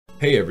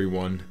Hey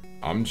everyone,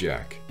 I'm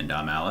Jack. And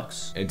I'm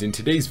Alex. And in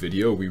today's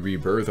video, we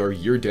rebirth our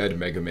You're Dead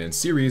Mega Man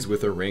series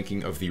with a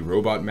ranking of the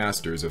Robot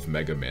Masters of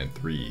Mega Man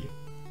 3.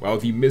 While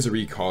the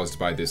misery caused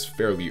by this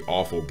fairly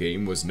awful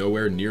game was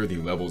nowhere near the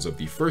levels of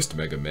the first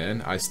Mega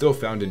Man, I still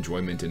found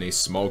enjoyment in a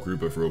small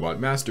group of Robot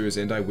Masters,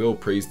 and I will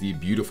praise the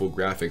beautiful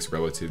graphics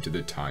relative to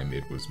the time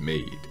it was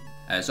made.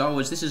 As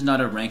always, this is not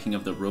a ranking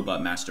of the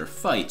Robot Master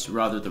fights,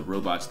 rather the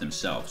robots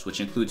themselves,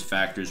 which includes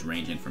factors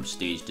ranging from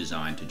stage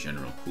design to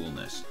general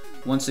coolness.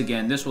 Once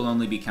again, this will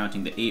only be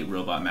counting the 8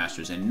 Robot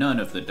Masters and none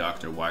of the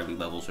Dr. Wily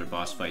levels or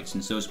boss fights,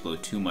 since those blow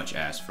too much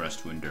ass for us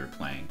to endure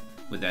playing.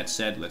 With that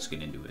said, let's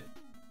get into it.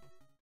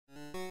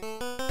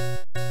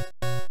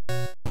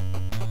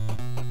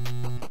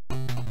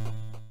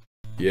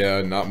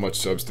 Yeah, not much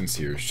substance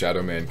here.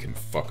 Shadow Man can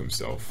fuck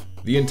himself.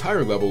 The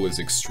entire level is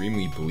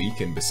extremely bleak,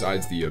 and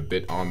besides the a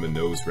bit on the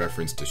nose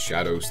reference to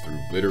shadows through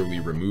literally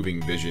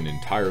removing vision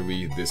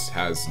entirely, this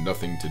has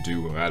nothing to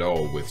do at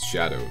all with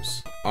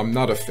shadows. I'm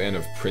not a fan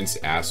of Prince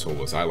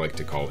Asshole, as I like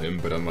to call him,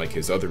 but unlike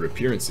his other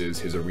appearances,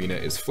 his arena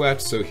is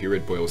flat, so here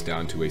it boils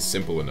down to a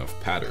simple enough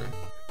pattern.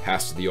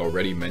 Past the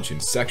already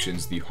mentioned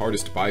sections, the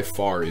hardest by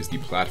far is the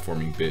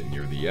platforming bit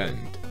near the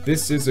end.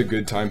 This is a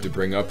good time to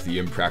bring up the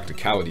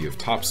impracticality of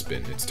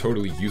topspin. It's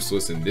totally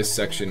useless in this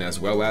section as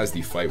well as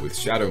the fight with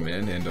Shadow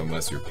Man, and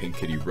unless you're Pink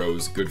Kitty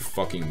Rose, good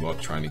fucking luck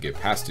trying to get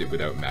past it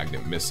without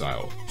Magnet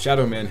Missile.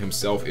 Shadow Man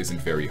himself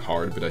isn't very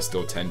hard, but I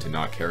still tend to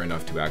not care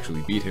enough to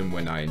actually beat him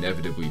when I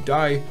inevitably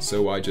die,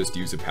 so I just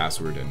use a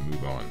password and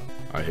move on.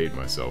 I hate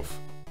myself.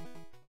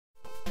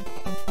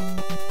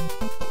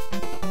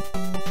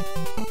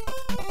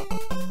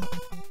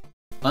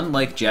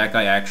 Unlike Jack,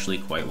 I actually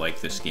quite like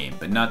this game,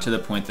 but not to the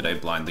point that I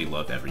blindly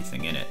love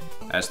everything in it.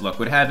 As luck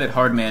would have it,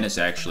 Hardman is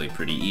actually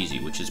pretty easy,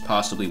 which is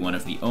possibly one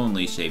of the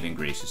only saving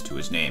graces to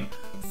his name.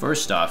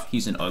 First off,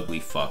 he's an ugly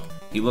fuck.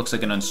 He looks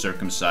like an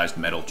uncircumcised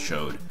metal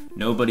chode.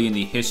 Nobody in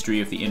the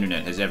history of the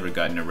internet has ever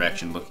gotten an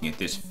erection looking at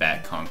this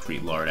fat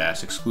concrete lard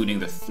ass, excluding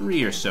the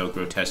 3 or so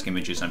grotesque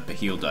images on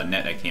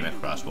Pahil.net I came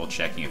across while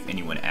checking if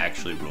anyone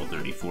actually rolled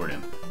 30 for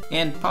him.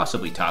 And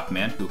possibly Top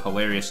Man, who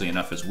hilariously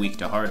enough is weak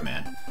to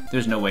Hardman.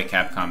 There's no way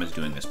Capcom is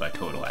doing this by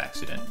total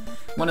accident.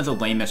 One of the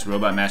lamest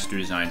Robot Master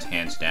designs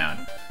hands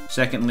down.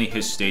 Secondly,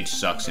 his stage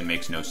sucks and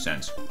makes no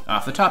sense.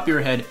 Off the top of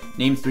your head,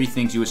 name 3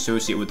 things you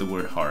associate with the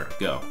word hard.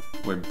 Go.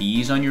 Were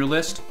bees on your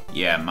list?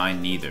 Yeah,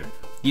 mine neither.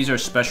 These are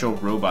special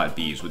robot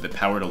bees with the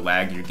power to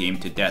lag your game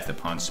to death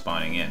upon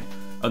spawning in.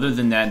 Other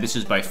than that, this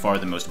is by far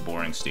the most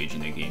boring stage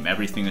in the game.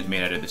 Everything is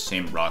made out of the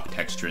same rock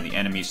texture, and the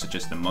enemies, such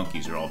as the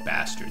monkeys, are all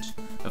bastards.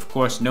 Of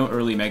course, no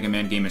early Mega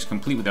Man game is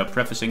complete without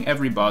prefacing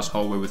every boss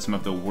hallway with some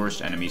of the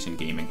worst enemies in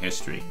gaming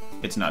history.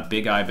 It's not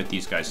Big Eye, but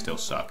these guys still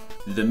suck.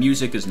 The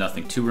music is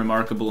nothing too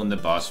remarkable, and the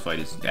boss fight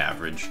is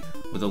average.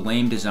 With a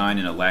lame design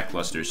and a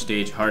lackluster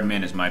stage,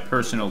 Hardman is my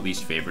personal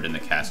least favorite in the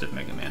cast of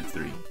Mega Man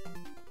 3.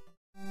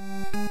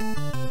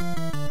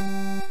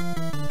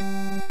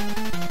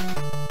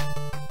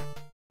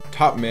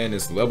 Top Man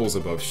is levels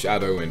above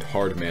Shadow and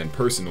Hardman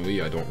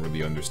personally. I don't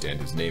really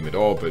understand his name at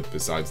all, but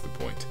besides the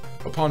point.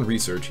 Upon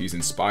research, he's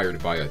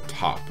inspired by a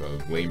Top,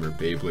 a lamer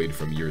Beyblade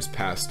from years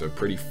past, a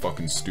pretty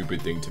fucking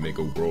stupid thing to make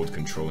a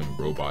world-controlling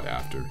robot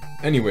after.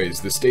 Anyways,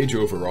 the stage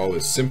overall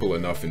is simple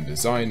enough in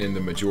design, and the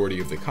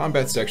majority of the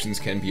combat sections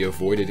can be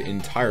avoided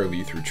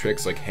entirely through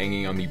tricks like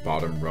hanging on the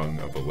bottom rung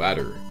of a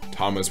ladder.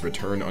 Tama's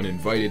return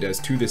uninvited, as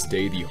to this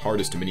day the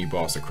hardest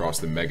mini-boss across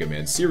the Mega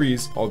Man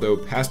series, although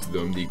past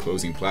them the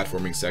closing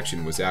platforming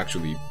section was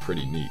actually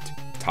pretty neat.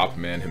 Top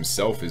Man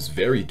himself is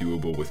very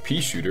doable with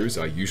pea shooters.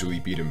 I usually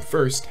beat him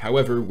first,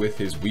 however with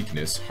his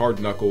weakness, Hard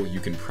Knuckle,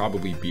 you can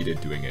probably beat it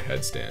doing a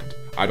headstand.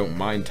 I don't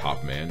mind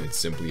Top Man, it's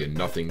simply a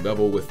nothing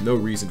level with no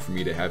reason for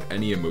me to have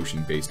any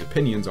emotion-based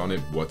opinions on it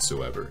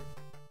whatsoever.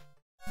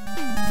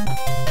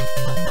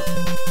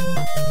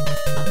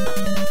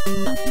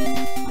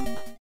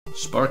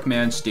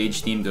 Sparkman's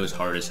stage theme goes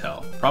hard as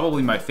hell.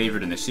 Probably my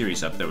favorite in the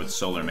series, up there with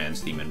Solar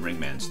Man's theme and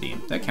Ringman's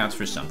theme. That counts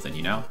for something,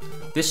 you know?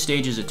 This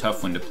stage is a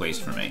tough one to place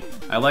for me.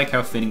 I like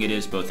how fitting it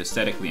is both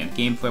aesthetically and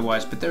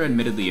gameplay-wise, but there are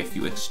admittedly a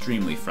few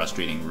extremely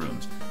frustrating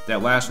rooms.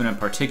 That last one in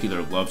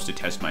particular loves to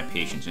test my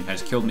patience and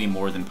has killed me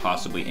more than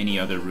possibly any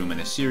other room in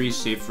the series,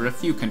 save for a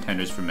few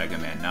contenders for Mega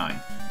Man 9.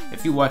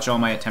 If you watch all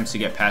my attempts to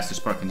get past this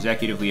part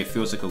consecutively, it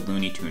feels like a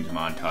Looney Tunes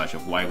montage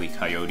of Wile E.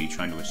 Coyote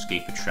trying to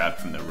escape a trap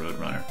from the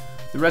Roadrunner.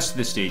 The rest of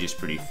the stage is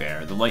pretty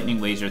fair. The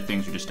lightning laser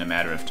things are just a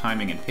matter of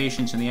timing and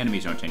patience, and the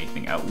enemies aren't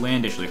anything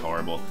outlandishly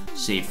horrible,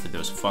 save for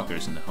those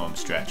fuckers in the home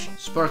stretch.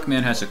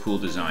 Sparkman has a cool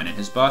design, and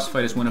his boss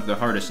fight is one of the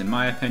hardest in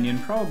my opinion,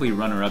 probably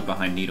runner-up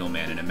behind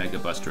Needleman in a Mega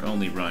Buster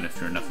only run if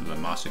you're enough of a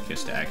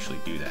masochist to actually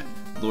do that.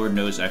 Lord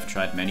knows I've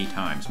tried many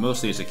times,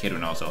 mostly as a kid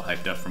when I was all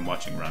hyped up from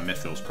watching Ron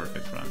Mithril's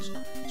perfect runs.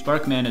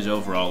 Sparkman is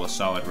overall a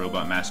solid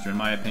Robot Master in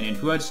my opinion,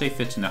 who I'd say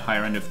fits in the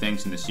higher end of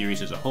things in the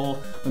series as a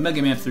whole, but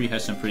Mega Man 3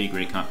 has some pretty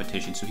great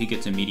competition, so he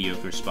gets a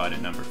mediocre spot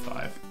at number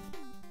 5.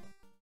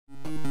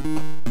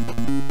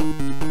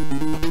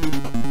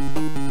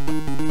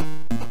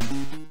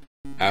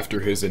 After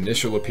After his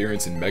initial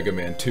appearance in Mega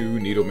Man 2,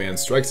 Needleman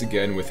strikes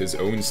again with his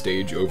own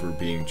stage over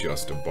being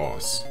just a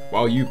boss.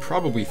 While you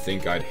probably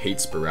think I'd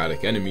hate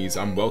sporadic enemies,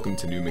 I'm welcome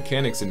to new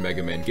mechanics in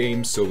Mega Man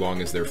games so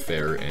long as they're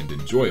fair and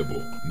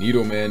enjoyable.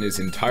 Needleman is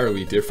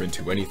entirely different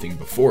to anything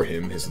before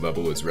him, his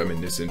level is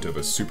reminiscent of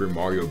a Super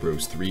Mario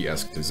Bros.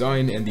 3-esque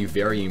design, and the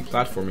varying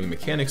platforming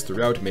mechanics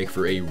throughout make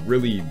for a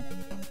really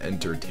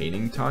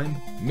entertaining time?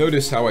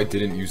 Notice how I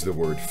didn't use the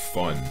word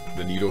fun.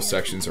 The needle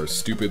sections are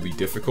stupidly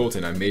difficult,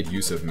 and I made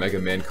use of Mega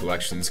Man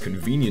Collection's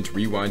convenient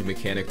rewind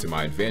mechanic to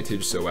my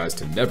advantage so as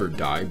to never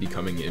die,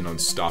 becoming an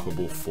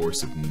unstoppable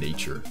force of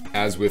nature.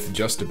 As with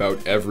just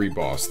about every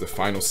boss, the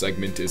final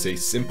segment is a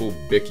simple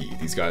bicky.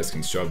 These guys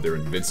can shove their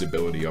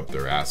invincibility up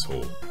their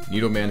asshole.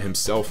 Needleman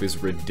himself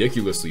is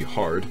ridiculously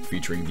hard,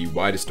 featuring the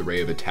widest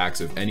array of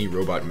attacks of any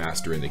robot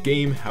master in the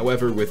game.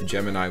 However, with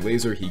Gemini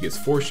Laser he gets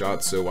 4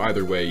 shots, so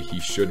either way he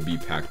should be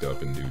packed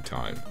up in due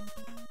time.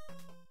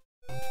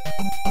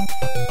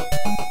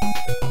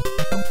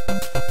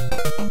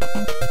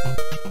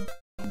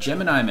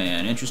 Gemini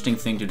Man, interesting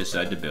thing to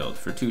decide to build.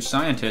 For two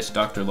scientists,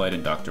 Dr. Light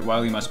and Dr.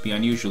 Wily must be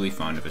unusually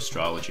fond of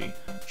astrology.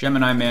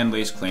 Gemini Man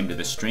lays claim to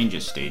the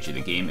strangest stage of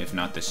the game, if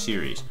not the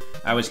series.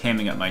 I was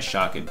hamming up my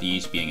shock at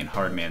these being in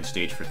Hardman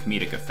stage for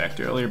comedic effect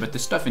earlier, but the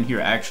stuff in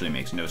here actually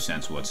makes no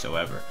sense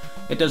whatsoever.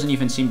 It doesn't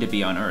even seem to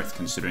be on Earth,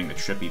 considering the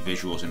trippy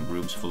visuals and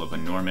rooms full of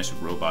enormous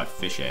robot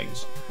fish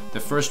eggs. The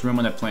first room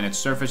on the planet's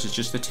surface is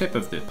just the tip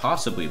of the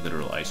possibly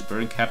literal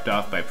iceberg, capped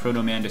off by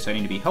Proto Man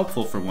deciding to be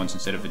helpful for once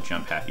instead of a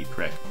jump-happy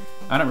prick.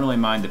 I don't really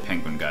mind the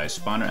penguin guys.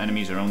 Spawner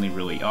enemies are only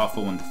really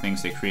awful when the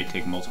things they create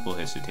take multiple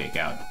hits to take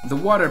out. The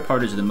water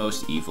part is the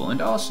most evil, and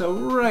also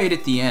right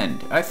at the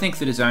end. I think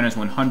the designers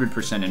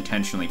 100%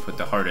 intentionally put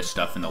the hardest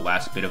stuff in the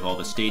last bit of all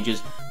the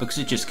stages, because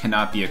it just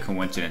cannot be a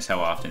coincidence how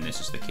often this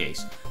is the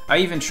case. I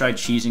even tried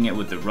cheesing it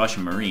with the Rush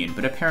Marine,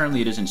 but apparently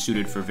it isn't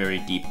suited for very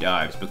deep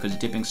dives, because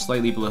dipping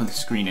slightly below the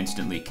screen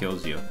instantly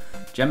kills you.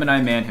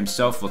 Gemini Man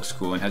himself looks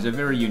cool and has a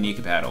very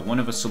unique battle, one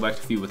of a select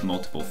few with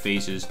multiple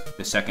phases,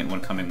 the second one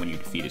coming when you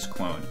defeat his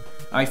clone.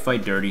 I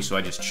fight dirty, so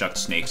I just chucked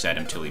snakes at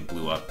him till he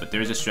blew up, but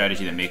there's a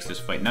strategy that makes this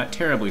fight not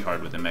terribly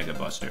hard with a Mega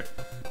Buster.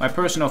 My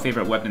personal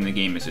favorite weapon in the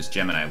game is this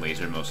Gemini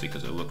Laser, mostly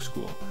because it looks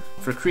cool.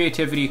 For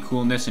creativity,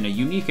 coolness, and a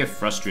unique if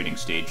frustrating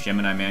stage,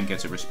 Gemini Man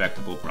gets a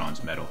respectable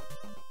bronze medal.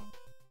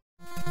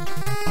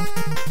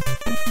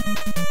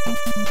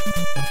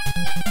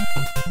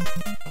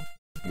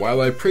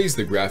 While I praise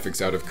the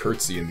graphics out of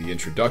curtsy in the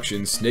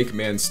introduction, Snake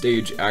Man's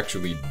stage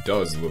actually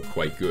does look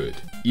quite good.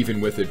 Even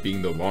with it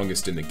being the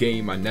longest in the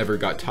game, I never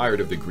got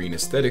tired of the green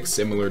aesthetic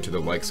similar to the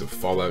likes of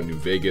Fallout New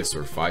Vegas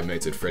or Five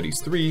Nights at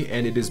Freddy's 3,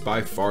 and it is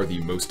by far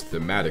the most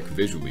thematic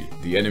visually.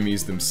 The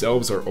enemies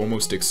themselves are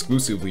almost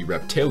exclusively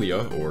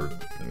Reptalia, or,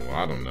 well,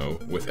 I don't know,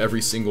 with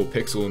every single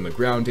pixel in the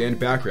ground and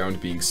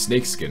background being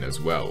snakeskin as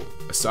well.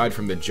 Aside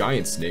from the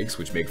giant snakes,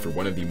 which make for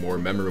one of the more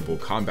memorable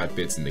combat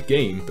bits in the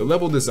game, the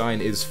level design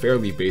is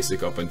fairly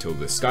basic up until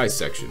the sky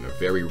section, a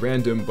very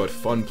random but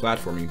fun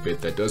platforming bit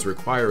that does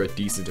require a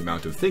decent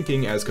amount of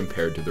thinking as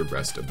compared to the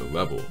rest of the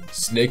level.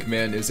 Snake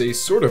Man is a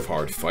sort of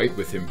hard fight,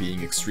 with him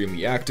being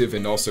extremely active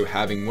and also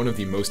having one of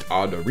the most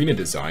odd arena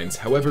designs.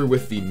 However,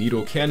 with the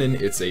needle cannon,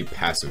 it's a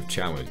passive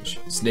challenge.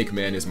 Snake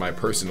Man is my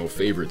personal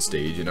favorite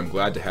stage, and I'm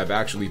glad to have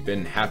actually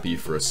been happy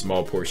for a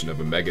small portion of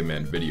a Mega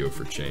Man video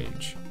for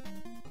change.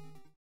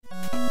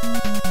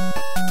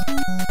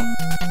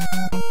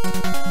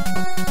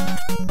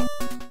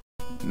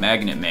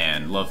 Magnet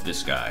Man, love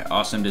this guy.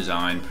 Awesome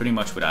design, pretty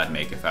much what I'd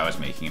make if I was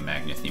making a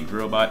magnet-themed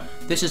robot.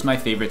 This is my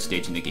favorite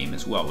stage in the game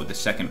as well, with the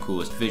second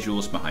coolest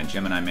visuals behind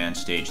Gemini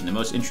Man's stage and the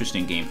most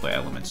interesting gameplay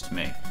elements to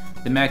me.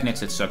 The magnets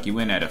that suck you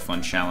in add a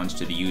fun challenge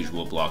to the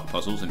usual block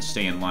puzzles and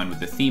stay in line with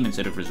the theme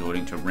instead of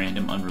resorting to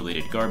random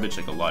unrelated garbage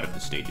like a lot of the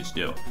stages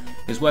do.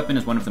 His weapon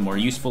is one of the more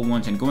useful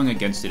ones, and going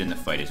against it in the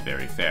fight is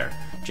very fair.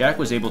 Jack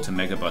was able to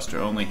Mega Buster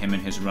only him in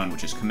his run,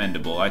 which is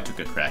commendable. I took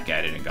a crack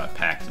at it and got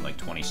packed in like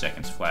 20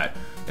 seconds flat.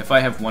 If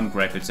I have one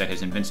gripe, it's that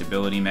his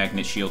invincibility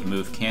magnet shield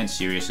move can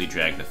seriously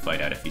drag the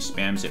fight out if he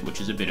spams it, which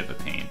is a bit of a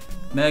pain.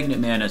 Magnet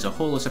Man as a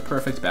whole is a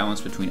perfect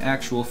balance between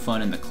actual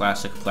fun and the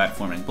classic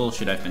platforming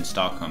bullshit I've been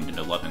Stockholmed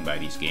into loving by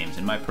these games,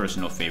 and my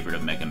personal favorite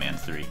of Mega Man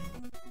 3.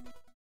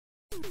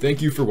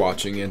 Thank you for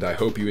watching, and I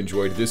hope you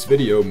enjoyed this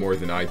video more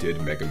than I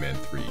did Mega Man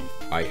 3.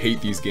 I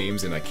hate these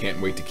games and I can't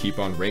wait to keep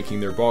on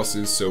ranking their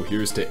bosses, so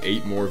here's to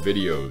 8 more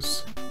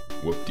videos.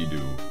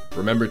 Whoop-de-doo.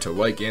 Remember to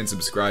like and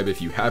subscribe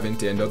if you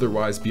haven't, and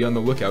otherwise be on the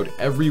lookout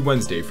every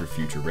Wednesday for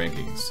future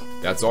rankings.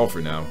 That's all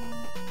for now.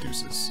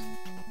 Deuces.